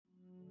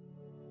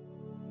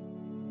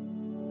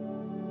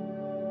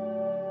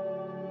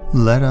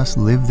Let us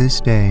live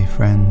this day,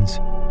 friends,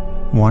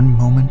 one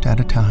moment at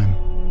a time,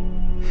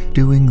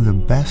 doing the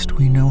best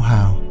we know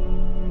how,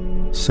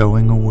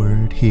 sowing a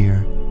word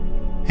here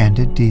and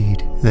a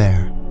deed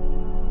there.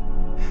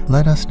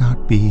 Let us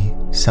not be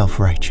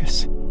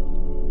self-righteous.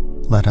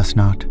 Let us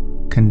not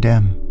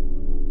condemn.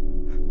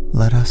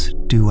 Let us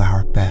do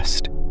our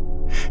best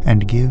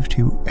and give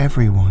to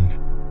everyone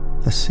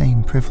the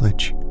same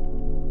privilege.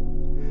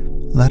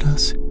 Let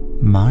us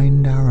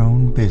mind our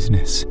own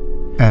business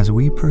as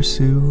we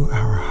pursue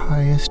our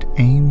highest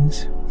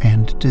aims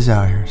and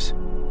desires.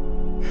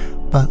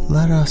 But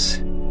let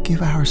us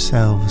give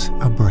ourselves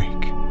a break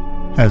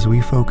as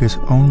we focus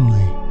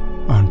only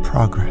on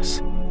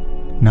progress,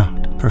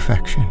 not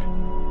perfection.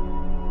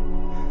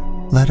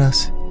 Let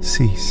us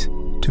cease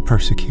to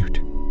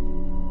persecute.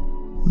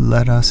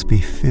 Let us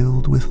be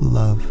filled with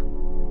love,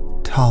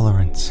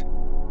 tolerance,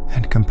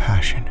 and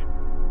compassion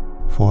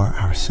for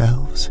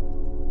ourselves,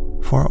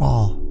 for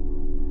all.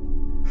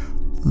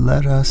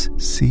 Let us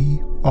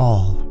see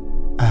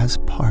all as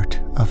part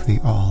of the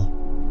all.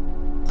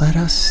 Let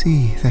us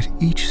see that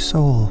each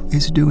soul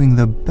is doing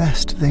the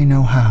best they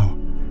know how,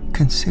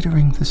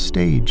 considering the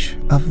stage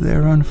of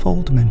their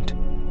unfoldment.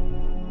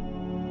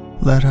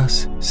 Let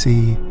us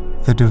see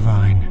the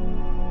divine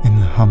in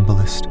the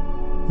humblest,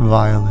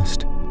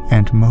 vilest,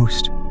 and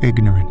most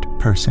ignorant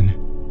person.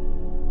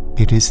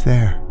 It is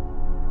there.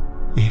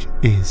 It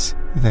is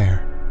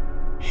there,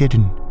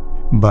 hidden,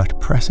 but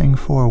pressing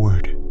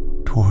forward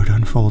toward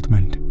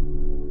unfoldment.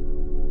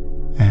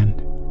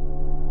 And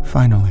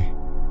finally,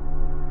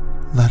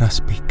 let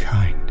us be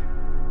kind.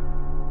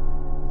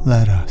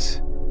 Let us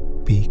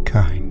be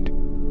kind.